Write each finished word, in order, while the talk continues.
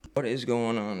What is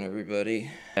going on,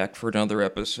 everybody? Back for another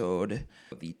episode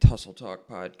of the Tussle Talk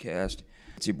podcast.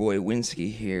 It's your boy Winsky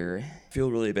here.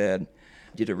 Feel really bad.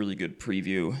 Did a really good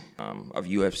preview of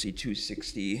UFC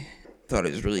 260. Thought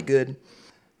it was really good.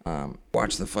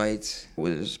 Watched the fights.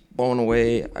 Was blown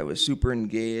away. I was super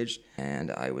engaged, and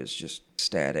I was just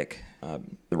ecstatic.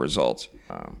 The results.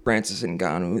 Francis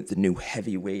Ngannou, the new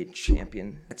heavyweight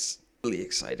champion. That's really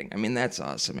exciting. I mean, that's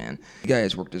awesome, man. The guy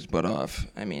has worked his butt off.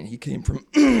 I mean, he came from,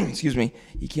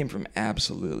 he came from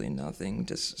absolutely nothing.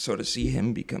 To see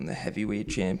him become the heavyweight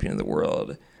champion of the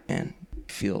world, and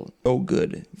feel so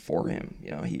good for him. You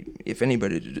know, if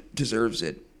anybody deserves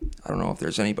it, I don't know if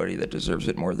there's anybody that deserves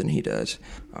it more than he does.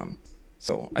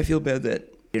 So I feel bad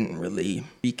that I didn't really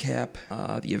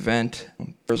recap the event.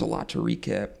 There's a lot to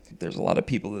recap. There's a lot of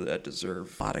people that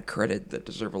deserve a lot of credit, that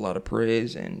deserve a lot of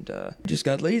praise, and I just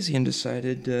got lazy and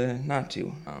decided not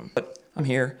to. But I'm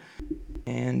here,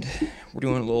 and we're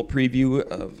doing a little preview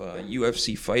of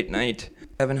UFC Fight Night.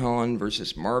 Kevin Holland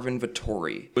versus Marvin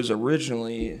Vettori. It was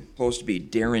originally supposed to be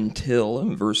Darren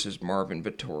Till versus Marvin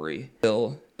Vettori.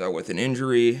 Till with an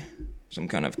injury, some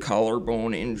kind of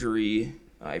collarbone injury.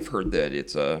 I've heard that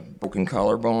it's a broken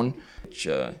collarbone, which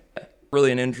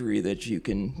really an injury that you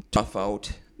can tough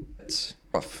out. It's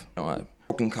rough. A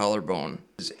broken collarbone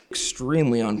is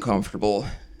extremely uncomfortable.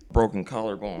 Broken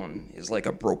collarbone is like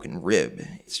a broken rib.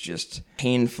 It's just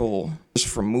painful just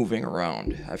from moving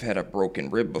around. I've had a broken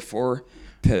rib before.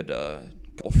 I've had a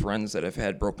couple friends that have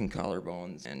had broken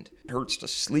collarbones, and it hurts to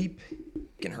sleep.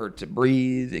 It can hurt to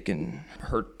breathe. It can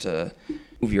hurt to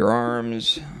move your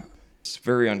arms. It's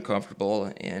very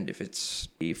uncomfortable, and if it's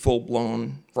a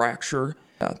full-blown fracture,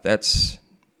 that's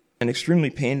an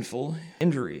extremely painful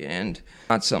injury, and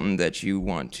not something that you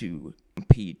want to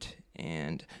compete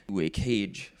and do a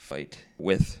cage fight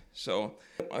with. So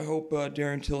I hope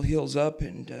Darren Till heals up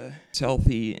and is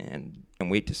healthy, and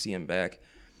can't wait to see him back.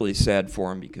 Really sad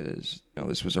for him because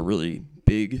this was a really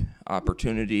big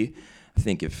opportunity. I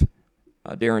think if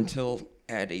Darren Till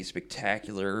had a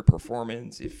spectacular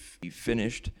performance, if he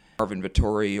finished Marvin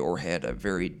Vettori or had a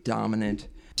very dominant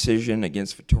decision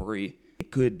against Vettori,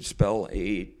 it could spell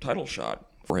a title shot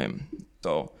for him.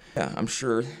 So yeah, I'm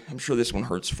sure this one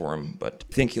hurts for him, but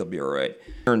I think he'll be all right.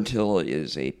 Darren Till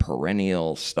is a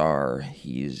perennial star.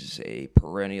 He's a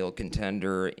perennial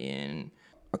contender in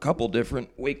a couple different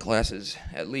weight classes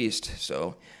at least,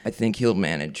 so I think he'll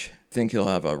manage. I think he'll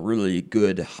have a really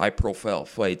good high-profile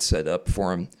fight set up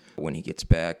for him when he gets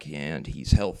back and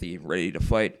he's healthy, ready to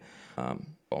fight.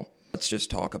 Let's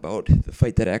just talk about the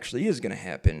fight that actually is going to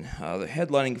happen. The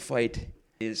headlining fight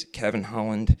is Kevin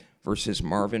Holland versus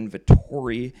Marvin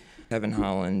Vettori. Kevin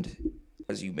Holland,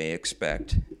 as you may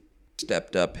expect,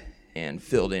 stepped up and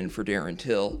filled in for Darren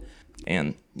Till.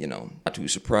 And, not too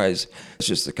surprised. It's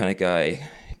just the kind of guy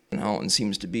Kevin Holland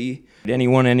seems to be.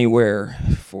 Anyone, anywhere,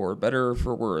 for better or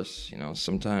for worse.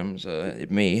 Sometimes it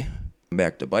may come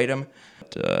back to bite him.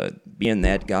 Being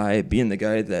that guy, being the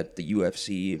guy that the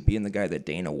UFC, being the guy that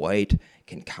Dana White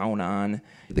can count on,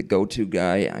 the go-to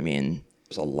guy,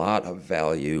 there's a lot of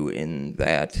value in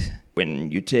that.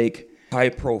 When you take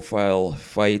high-profile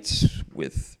fights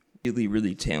with really,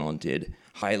 really talented,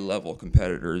 high-level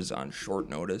competitors on short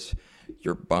notice,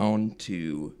 you're bound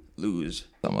to lose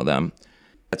some of them.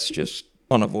 That's just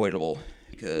unavoidable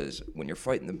because when you're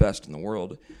fighting the best in the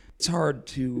world, it's hard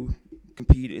to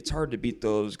compete. It's hard to beat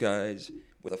those guys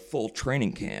with a full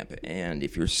training camp, and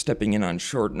if you're stepping in on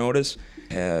short notice,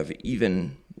 have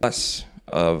even less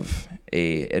of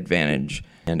a advantage,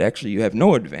 and actually you have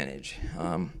no advantage.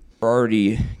 You're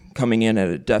already coming in at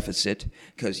a deficit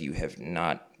because you have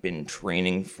not been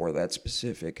training for that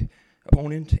specific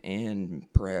opponent, and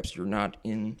perhaps you're not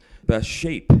in best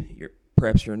shape.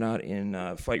 Perhaps you're not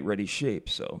in fight-ready shape.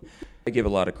 So I give a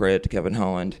lot of credit to Kevin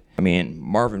Holland.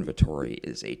 Marvin Vettori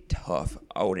is a tough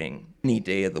outing any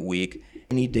day of the week,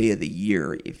 any day of the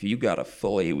year. If you got a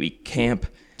full 8-week camp,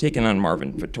 taking on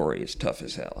Marvin Vettori is tough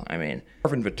as hell.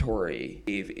 Marvin Vettori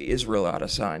gave Israel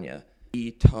Adesanya the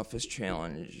toughest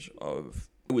challenge of,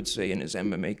 I would say, in his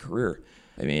MMA career.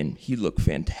 He looked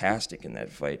fantastic in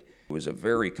that fight. It was a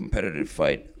very competitive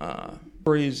fight.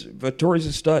 Vettori's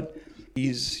a stud.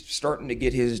 He's starting to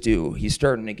get his due. He's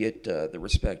starting to get the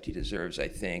respect he deserves, I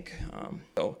think.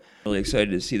 So really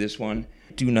excited to see this one.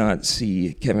 Do not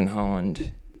see Kevin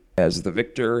Holland as the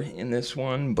victor in this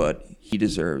one, but he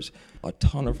deserves a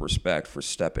ton of respect for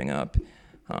stepping up.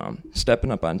 Stepping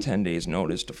up on 10 days'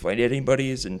 notice to fight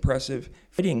anybody is impressive.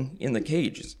 Fighting in the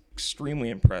cage is extremely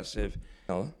impressive.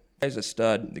 The guy's a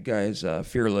stud. The guy's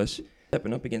fearless.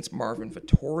 Stepping up against Marvin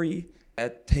Vettori,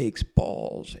 that takes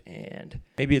balls, and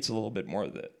maybe it's a little bit more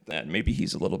than that. Maybe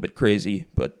he's a little bit crazy,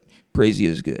 but crazy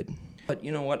is good. But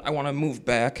you know what? I want to move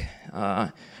back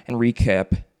and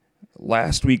recap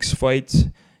last week's fights,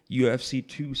 UFC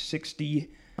 260.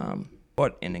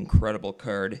 What an incredible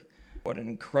card. What an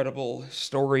incredible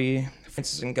story.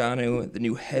 Francis Ngannou, the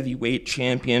new heavyweight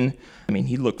champion. I mean,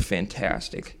 he looked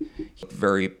fantastic. He looked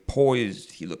very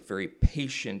poised. He looked very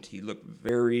patient. He looked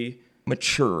very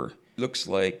mature. Looks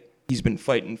like he's been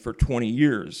fighting for 20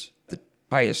 years at the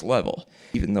highest level,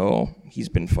 even though he's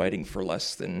been fighting for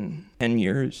less than 10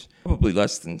 years, probably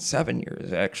less than 7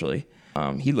 years, actually.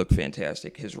 He looked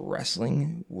fantastic. His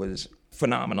wrestling was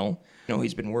phenomenal. You know,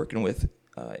 he's been working with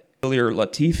Ilir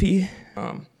Latifi.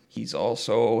 He's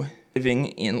also living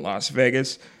in Las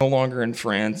Vegas, no longer in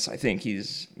France. I think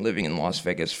he's living in Las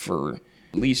Vegas for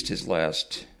at least his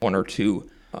last one or two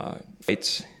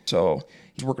fights. So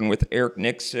he's working with Eric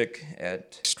Nicksick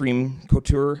at Extreme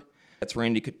Couture. That's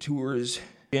Randy Couture's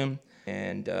gym.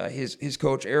 And his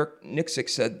coach, Eric Nicksick,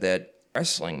 said that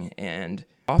wrestling and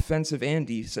offensive and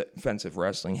defensive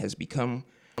wrestling has become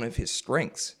one of his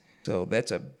strengths. So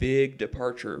that's a big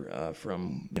departure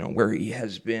from where he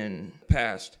has been in the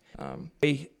past.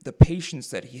 The patience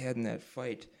that he had in that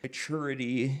fight,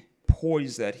 maturity,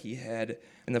 poise that he had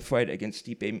in the fight against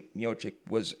Stipe Miocic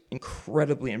was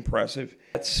incredibly impressive.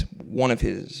 That's one of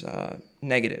his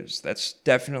negatives. That's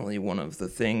definitely one of the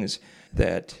things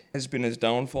that has been his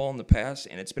downfall in the past,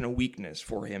 and it's been a weakness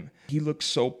for him. He looks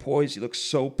so poised, he looks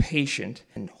so patient,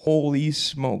 and holy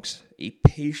smokes, a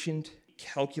patient,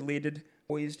 calculated,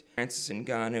 poised Francis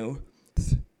Ngannou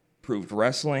with improved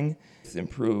wrestling, with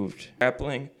improved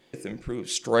grappling, with improved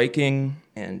striking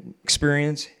and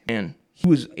experience, and he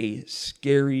was a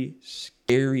scary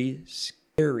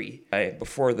guy.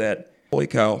 Before that, holy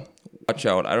cow, watch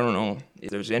out. I don't know if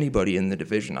there's anybody in the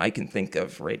division I can think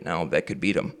of right now that could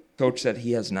beat him. Coach said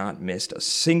he has not missed a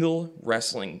single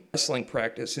wrestling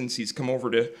practice since he's come over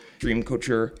to Extreme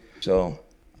Couture. So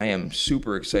I am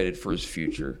super excited for his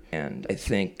future. And I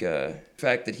think the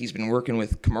fact that he's been working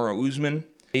with Kamaru Usman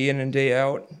day in and day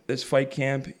out, this fight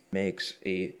camp makes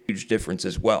a huge difference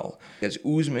as well. Because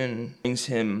Usman brings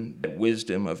him the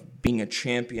wisdom of being a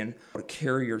champion, how to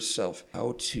carry yourself,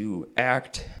 how to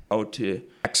act, how to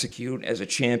execute as a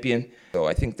champion. So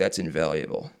I think that's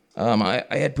invaluable. I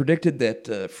had predicted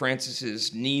that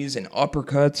Francis's knees and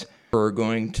uppercuts are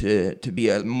going to be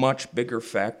a much bigger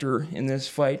factor in this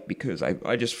fight because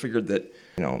I just figured that,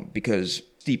 because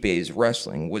Stipe's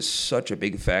wrestling was such a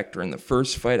big factor in the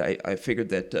first fight, I figured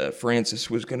that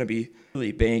Francis was going to be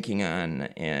really banking on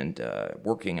and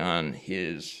working on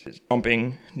his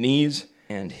bumping knees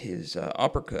and his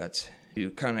uppercuts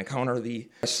to kind of counter the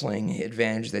wrestling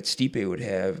advantage that Stipe would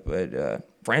have. But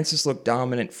Francis looked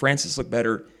dominant. Francis looked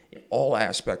better in all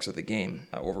aspects of the game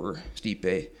over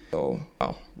Stipe. So,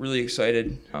 wow, really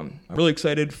excited. I'm really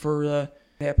excited for what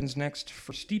happens next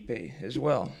for Stipe as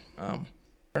well. I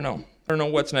don't know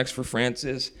what's next for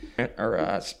Francis.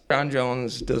 Jon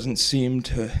Jones doesn't seem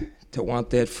to want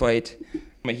that fight.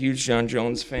 I'm a huge Jon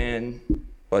Jones fan,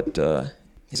 but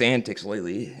his antics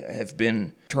lately have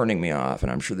been turning me off,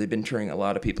 and I'm sure they've been turning a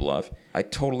lot of people off. I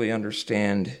totally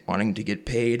understand wanting to get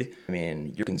paid. I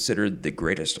mean, you're considered the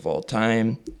greatest of all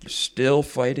time. You're still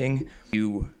fighting.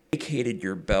 You vacated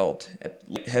your belt at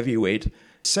heavyweight,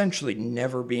 essentially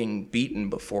never being beaten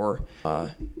before,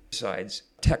 besides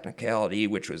technicality,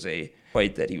 which was a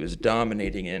fight that he was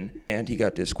dominating in, and he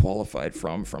got disqualified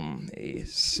from a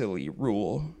silly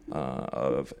rule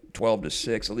of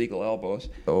 12-6 illegal elbows.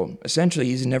 So essentially,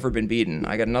 he's never been beaten.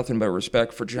 I got nothing but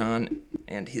respect for Jon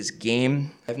and his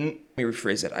game. Let me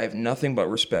rephrase that. I have nothing but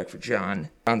respect for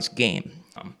Jon's game.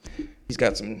 He's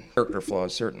got some character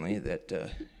flaws, certainly, that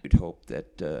you'd hope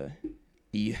that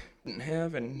he wouldn't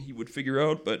have and he would figure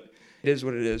out, but it is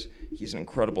what it is. He's an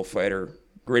incredible fighter,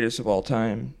 greatest of all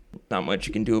time. Not much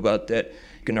you can do about that.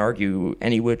 You can argue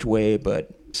any which way,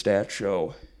 but stats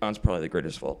show Jon's probably the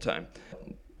greatest of all time.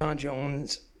 Jon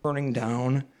Jones turning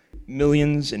down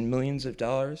millions and millions of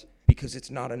dollars because it's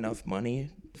not enough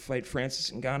money to fight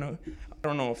Francis Ngannou. I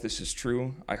don't know if this is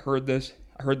true. I heard this.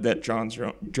 I heard that Jon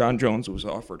Jones was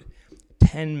offered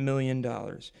 $10 million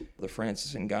for the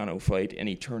Francis Ngannou fight, and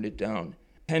he turned it down.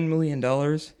 $10 million?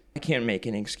 I can't make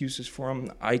any excuses for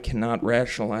him. I cannot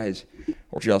rationalize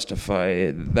or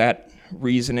justify that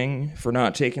reasoning for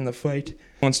not taking the fight. He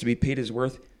wants to be paid his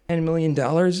worth. $10 million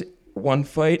for one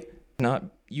fight, not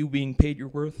you being paid your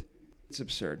worth? It's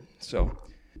absurd. So,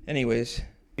 anyways,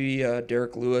 maybe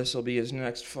Derek Lewis will be his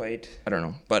next fight. I don't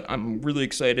know. But I'm really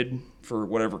excited for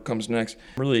whatever comes next.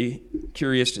 I'm really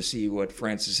curious to see what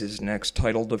Francis's next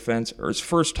title defense, or his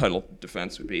first title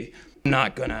defense would be. I'm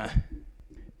not going to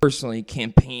personally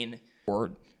campaign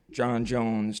for John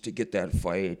Jones to get that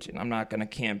fight, and I'm not going to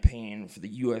campaign for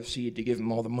the UFC to give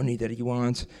him all the money that he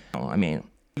wants. I mean,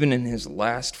 even in his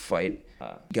last fight,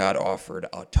 got offered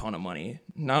a ton of money.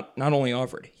 Not only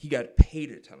offered, he got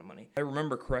paid a ton of money. If I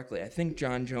remember correctly, I think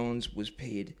John Jones was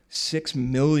paid $6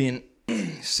 million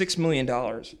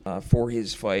for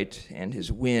his fight and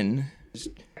his win, his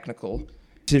technical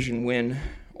decision win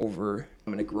over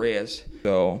Dominic Reyes.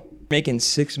 So making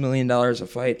 $6 million a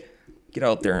fight, get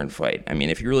out there and fight. I mean,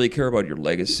 if you really care about your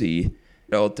legacy,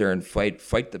 get out there and fight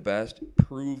the best,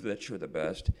 prove that you're the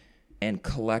best, and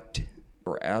collect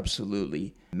your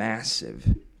absolutely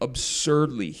massive,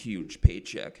 absurdly huge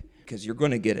paycheck, because you're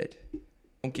going to get it.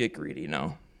 Don't get greedy,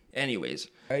 no. Anyways,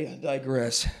 I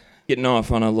digress. Getting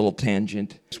off on a little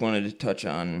tangent. Just wanted to touch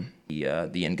on the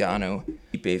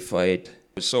Ngannou-Stipe fight. I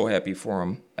was so happy for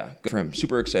him. Good for him.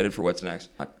 Super excited for what's next.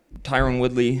 Tyron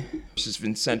Woodley versus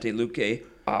Vicente Luque.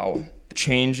 Wow.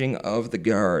 Changing of the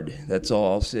guard. That's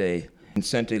all I'll say.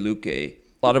 Vicente Luque.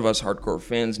 A lot of us hardcore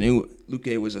fans knew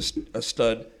Luque was a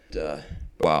stud.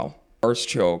 Wow. Arse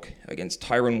choke against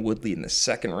Tyron Woodley in the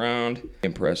second round.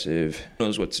 Impressive. Who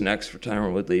knows what's next for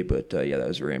Tyron Woodley, but yeah, that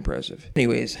was very impressive.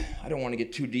 Anyways, I don't want to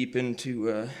get too deep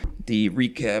into the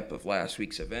recap of last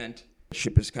week's event. The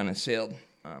ship has kind of sailed.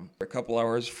 A couple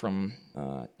hours from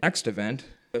next event,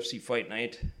 UFC Fight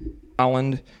Night,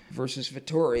 Holland versus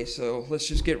Vettori. So let's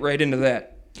just get right into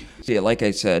that. So yeah, like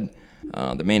I said,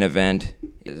 the main event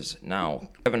is now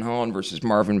Kevin Holland versus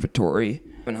Marvin Vettori.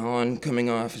 Kevin Holland coming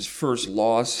off his first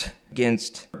loss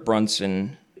against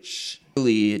Brunson, which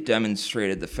really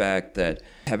demonstrated the fact that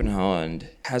Kevin Holland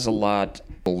has a lot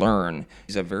to learn.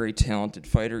 He's a very talented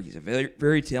fighter. He's a very,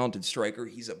 very talented striker.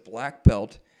 He's a black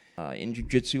belt in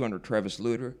jiu-jitsu under Travis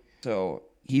Lutter. So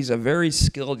he's a very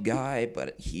skilled guy,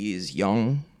 but he is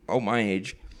young, about my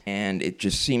age, and it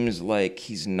just seems like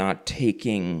he's not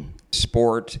taking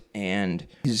sport and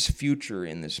his future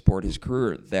in the sport, his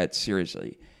career, that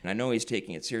seriously. And I know he's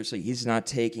taking it seriously. He's not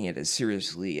taking it as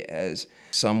seriously as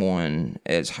someone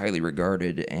as highly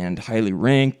regarded and highly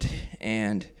ranked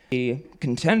and a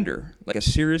contender, like a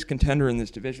serious contender in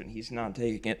this division. He's not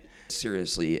taking it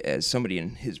seriously as somebody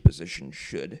in his position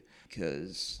should,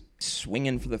 because he's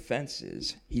swinging for the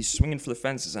fences. He's swinging for the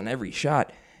fences on every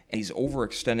shot, and he's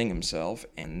overextending himself,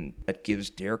 and that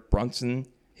gives Derek Brunson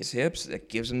his hips, that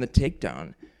gives him the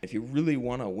takedown. If you really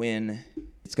want to win,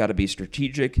 it's got to be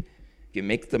strategic. You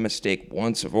make the mistake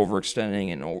once of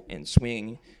overextending and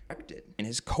swinging, and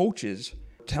his coaches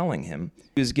were telling him,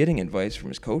 he was getting advice from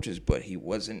his coaches, but he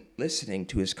wasn't listening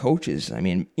to his coaches. I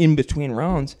mean, in between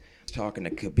rounds, he's talking to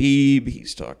Khabib,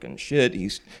 he's talking shit,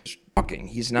 he's talking,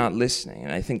 he's not listening,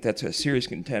 and I think that's what a serious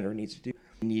contender needs to do.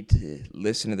 They need to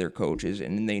listen to their coaches,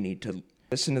 and they need to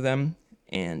listen to them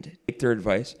and take their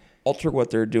advice, alter what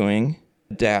they're doing,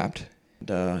 adapt,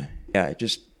 and it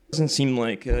just doesn't seem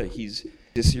like he's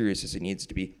as serious as he needs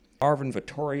to be. Marvin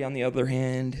Vettori, on the other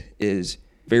hand, is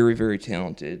very, very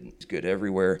talented. He's good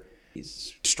everywhere.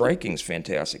 His striking's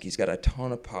fantastic. He's got a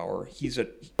ton of power.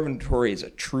 Marvin Vettori is a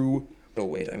true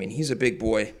middleweight. I mean, he's a big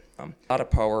boy, a lot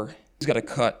of power. He's got a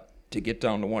cut to get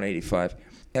down to 185.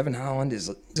 Kevin Holland is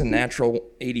a natural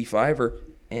 85er,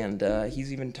 and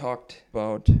he's even talked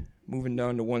about moving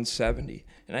down to 170.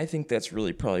 And I think that's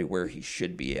really probably where he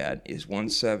should be at, is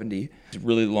 170. He's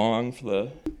really long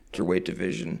for the weight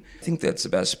division. I think that's the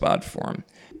best spot for him.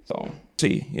 So,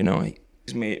 see,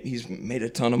 he's made a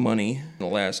ton of money in the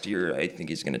last year. I think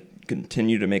he's going to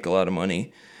continue to make a lot of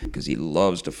money because he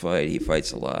loves to fight. He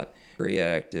fights a lot, very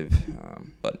active.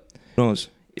 But who knows?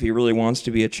 If he really wants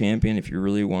to be a champion, if he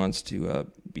really wants to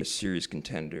be a serious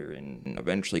contender and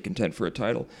eventually contend for a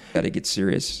title, got to get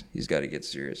serious. He's got to get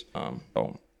serious.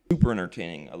 Super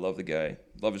entertaining. I love the guy.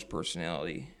 Love his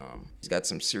personality. He's got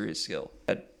some serious skill.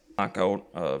 That knockout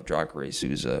of Jacare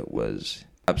Souza was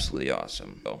absolutely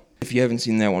awesome. So if you haven't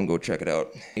seen that one, go check it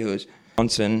out. He was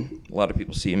Brunson. A lot of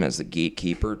people see him as the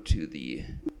gatekeeper to the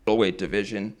middleweight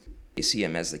division. They see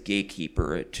him as the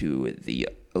gatekeeper to the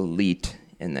elite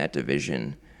in that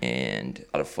division. And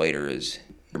a lot of fighters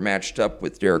are matched up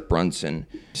with Derek Brunson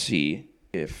to see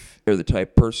if they're the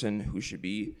type of person who should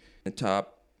be in the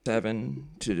top 7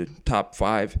 to the top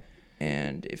 5.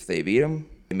 And if they beat him,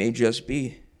 it may just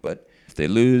be. But if they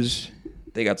lose,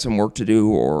 they got some work to do,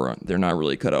 or they're not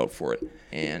really cut out for it.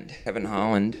 And Kevin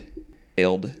Holland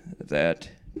failed that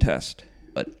test.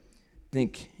 But I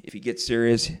think if he gets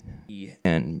serious, he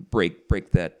can break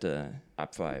that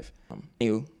top 5.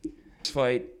 Anyway, this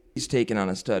fight, he's taking on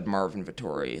a stud, Marvin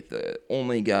Vettori, the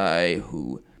only guy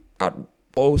who got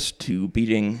close to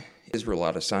beating Israel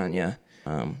Adesanya.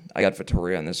 I got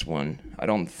Vettori on this one. I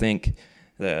don't think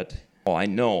that, I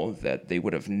know that they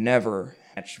would have never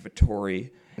matched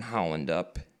Vettori and Holland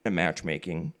up in a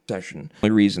matchmaking session. The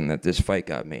only reason that this fight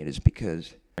got made is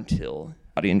because Until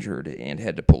got injured and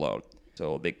had to pull out.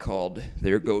 So they called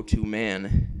their go-to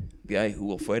man, the guy who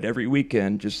will fight every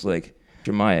weekend, just like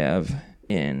Chimaev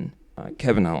and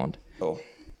Kevin Holland. So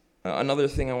another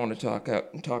thing I want to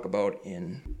talk about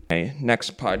in my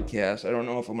next podcast, I don't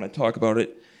know if I'm going to talk about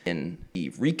it in the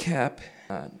recap,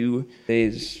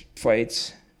 today's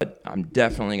fights, but I'm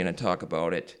definitely going to talk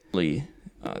about it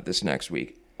this next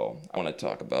week. So I want to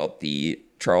talk about the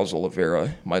Charles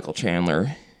Oliveira, Michael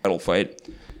Chandler title fight.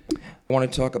 I want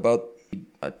to talk about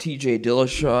the TJ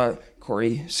Dillashaw,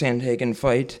 Corey Sandhagen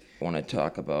fight. I want to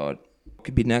talk about what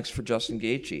could be next for Justin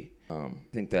Gaethje. I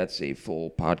think that's a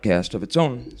full podcast of its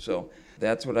own. So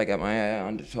that's what I got my eye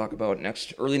on to talk about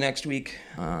early next week.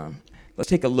 Let's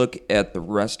take a look at the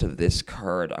rest of this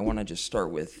card. I want to just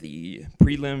start with the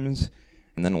prelims,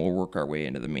 and then we'll work our way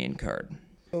into the main card.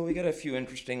 So we got a few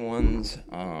interesting ones.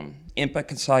 Impa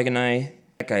Kasanganay,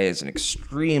 that guy is an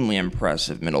extremely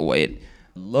impressive middleweight.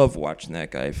 Love watching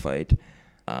that guy fight.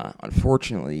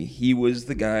 Unfortunately, he was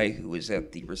the guy who was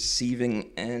at the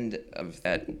receiving end of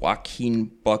that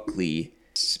Joaquin Buckley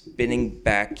spinning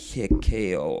back kick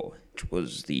KO, which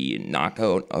was the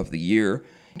knockout of the year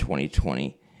in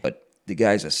 2020. But the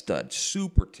guy's a stud,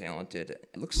 super talented.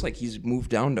 It looks like he's moved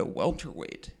down to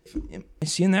welterweight. Am I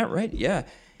seeing that right? Yeah.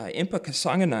 Impa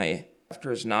Kasanganay, after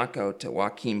his knockout to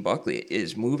Joaquin Buckley,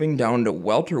 is moving down to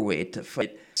welterweight to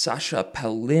fight Sasha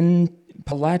Palatnikov.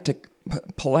 I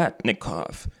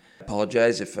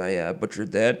apologize if I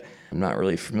butchered that. I'm not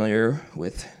really familiar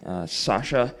with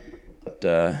Sasha, but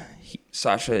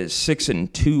Sasha is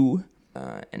 6-2,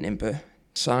 and Impa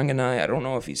Kasanganay, I don't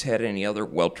know if he's had any other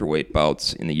welterweight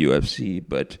bouts in the UFC,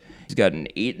 but he's got an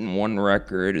 8-1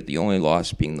 record, the only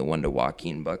loss being the one to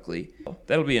Joaquin Buckley.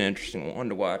 That'll be an interesting one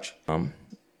to watch.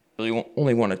 Really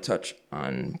only want to touch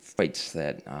on fights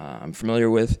that I'm familiar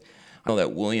with. I know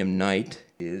that William Knight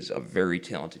is a very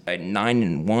talented guy,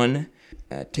 9-1,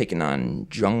 taking on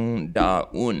Jung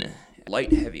Da-un,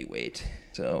 light heavyweight.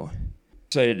 So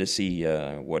excited to see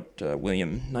what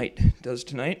William Knight does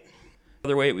tonight.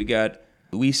 Otherweight, we got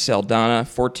Luis Saldana,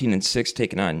 14-6,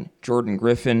 taking on Jordan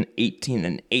Griffin,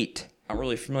 18-8. Not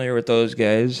really familiar with those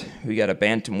guys. We got a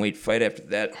bantamweight fight after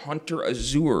that. Hunter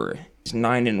Azure is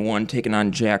 9-1, taking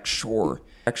on Jack Shore.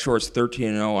 Jack Shore's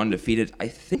 13-0, undefeated. I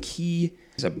think he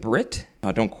is a Brit.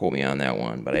 Don't quote me on that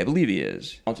one, but I believe he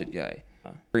is. Talented guy.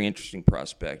 Very interesting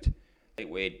prospect.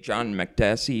 Lightweight, John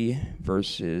Makdessi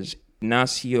versus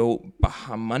Ignacio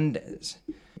Bahamondes.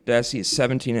 Makdessi is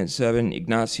 17-7.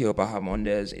 Ignacio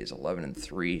Bahamondes is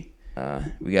 11-3.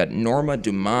 We got Norma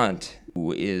Dumont,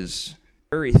 who is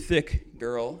a very thick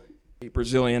girl, a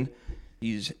Brazilian.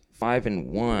 She's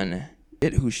 5-1.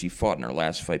 Who she fought in her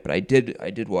last fight, but I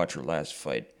did watch her last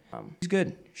fight.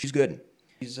 She's good.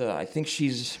 I think she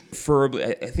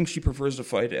prefers to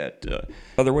fight at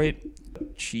featherweight.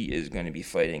 She is going to be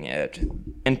fighting at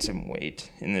bantamweight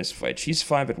in this fight. She's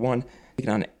 5-1,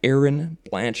 taking on Erin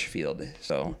Blanchfield.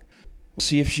 So we'll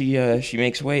see if she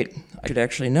makes weight. I should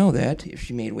actually know that if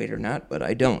she made weight or not, but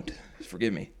I don't.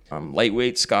 Forgive me.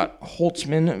 Lightweight, Scott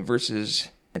Holtzman versus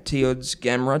Mateusz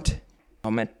Gamrot.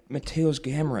 Mateusz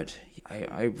Gamrot.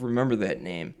 I remember that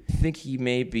name. I think he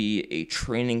may be a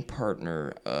training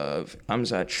partner of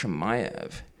Khamzat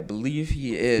Chimaev. I believe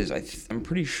he is. I'm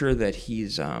pretty sure that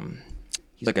he's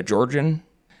like a Georgian.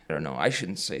 I don't know. I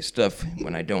shouldn't say stuff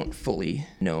when I don't fully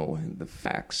know the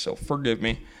facts, so forgive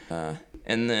me.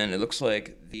 And then it looks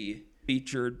like the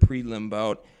featured prelim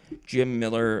bout, Jim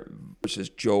Miller versus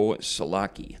Joe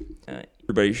Solaki.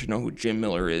 Everybody should know who Jim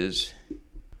Miller is.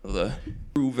 The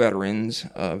true veterans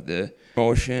of the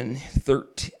promotion,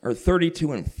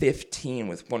 32-15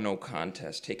 with 1-0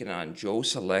 contest, taking on Joe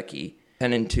Solecki,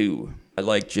 10-2. I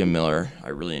like Jim Miller. I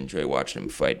really enjoy watching him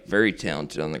fight. Very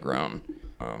talented on the ground.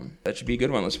 That should be a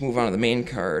good one. Let's move on to the main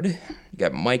card. You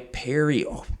got Mike Perry.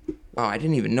 Oh, wow, I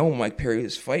didn't even know Mike Perry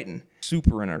was fighting.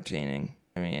 Super entertaining.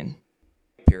 I mean,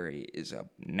 Perry is a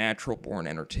natural-born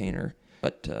entertainer.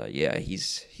 But, yeah,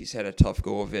 he's had a tough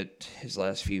go of it his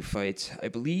last few fights. I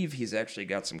believe he's actually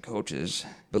got some coaches.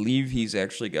 Because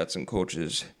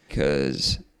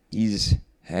he's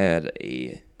had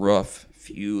a rough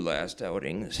few last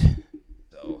outings.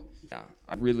 So, yeah,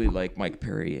 I really like Mike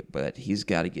Perry, but he's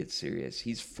got to get serious.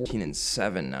 He's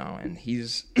 14-7 now, and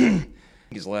his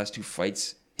last two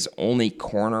fights, his only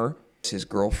corner is his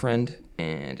girlfriend.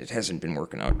 And it hasn't been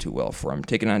working out too well for him.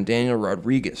 Taking on Daniel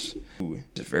Rodriguez, who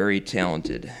is very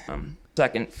talented.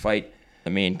 Second fight,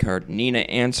 the main card, Nina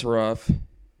Ansaroff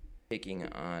taking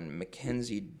on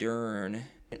Mackenzie Dern.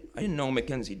 I didn't know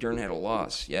Mackenzie Dern had a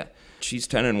loss. Yeah, she's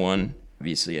 10-1.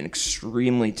 Obviously, an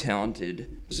extremely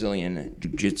talented Brazilian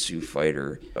jiu-jitsu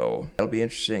fighter. So that'll be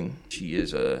interesting. She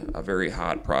is a very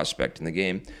hot prospect in the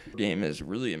game. Her game has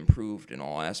really improved in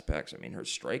all aspects. I mean, her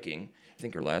striking, I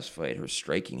think her last fight, her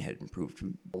striking had improved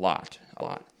a lot.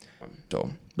 So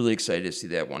really excited to see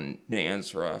that one. Nina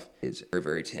Ansaroff is very,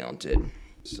 very talented.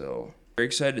 So very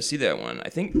excited to see that one. I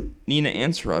think Nina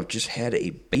Ansaroff just had a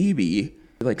baby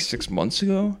like 6 months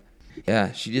ago.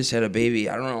 Yeah, she just had a baby.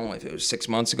 I don't know if it was 6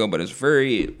 months ago, but it was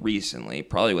very recently,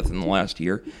 probably within the last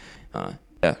year.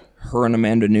 Yeah, her and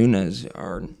Amanda Nunes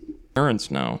are parents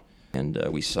now. And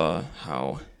we saw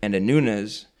how Amanda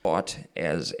Nunes fought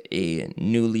as a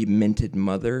newly minted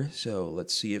mother. So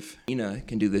let's see if Nina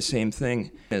can do the same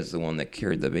thing as the one that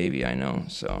carried the baby, I know.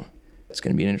 So it's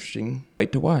going to be an interesting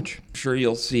fight to watch. I'm sure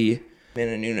you'll see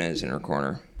Amanda Nunes in her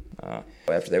corner.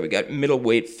 After that, we got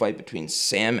middleweight fight between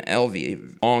Sam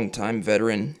Alvey, a longtime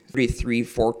veteran,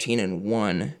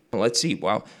 33-14-1. Let's see,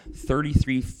 wow,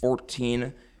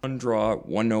 33-14, one draw,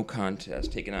 one no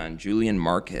contest, taking on Julian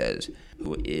Marquez,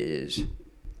 who is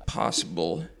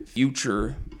possible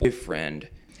future boyfriend.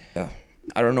 I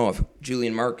don't know if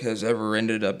Julian Marquez ever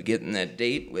ended up getting that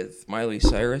date with Miley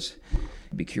Cyrus.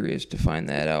 I'd be curious to find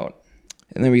that out.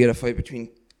 And then we got a fight between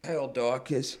Kyle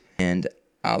Daukaus and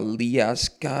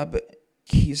Aliaskhab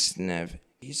Kisnev.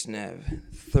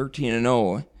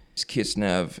 13-0.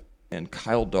 Kisnev and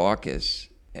Kyle Daukaus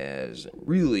has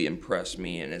really impressed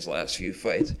me in his last few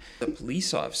fights. A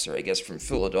police officer, I guess, from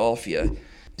Philadelphia.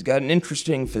 He's got an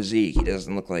interesting physique. He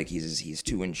doesn't look like he's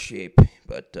too in shape,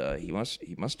 but he must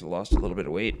have lost a little bit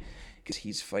of weight because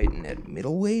he's fighting at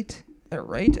middleweight. Is that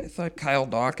right? I thought Kyle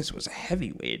Daukaus was a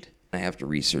heavyweight. I have to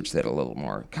research that a little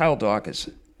more. Kyle Daukaus,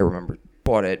 I remember,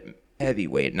 fought at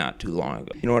heavyweight not too long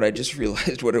ago. You know what? I just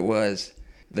realized what it was.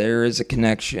 There is a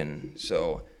connection.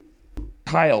 So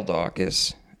Kyle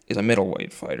Daukaus is a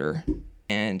middleweight fighter,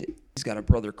 and he's got a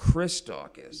brother, Chris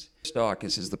Daukaus. Chris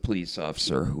Daukaus is the police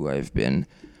officer who I've been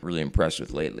really impressed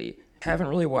with lately. Haven't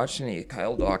really watched any of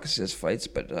Kyle Daukaus' fights,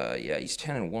 but yeah, he's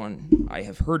 10-1. I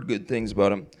have heard good things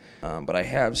about him, but I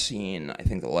have seen, I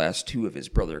think, the last two of his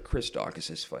brother, Chris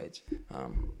Daukaus' fights.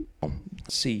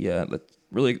 Let's see,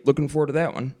 really looking forward to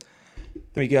that one.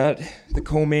 Then we got the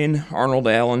co-main, Arnold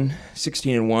Allen,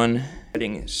 16-1,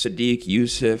 fighting Sadiq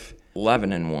Youssef,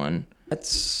 11-1.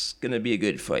 That's going to be a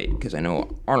good fight because I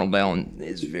know Arnold Allen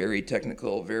is very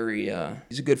technical,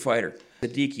 he's a good fighter.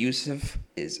 Sadiq Youssef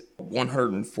is a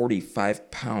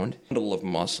 145-pound bundle of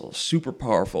muscle, super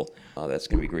powerful. That's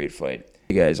going to be a great fight.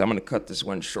 Hey guys, I'm going to cut this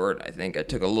one short. I think I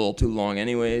took a little too long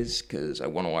anyways because I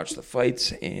want to watch the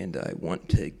fights and I want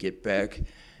to get back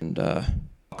and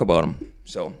talk about them.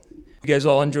 So, you guys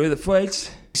all enjoy the fights.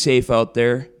 Be safe out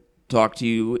there. Talk to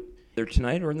you either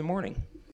tonight or in the morning.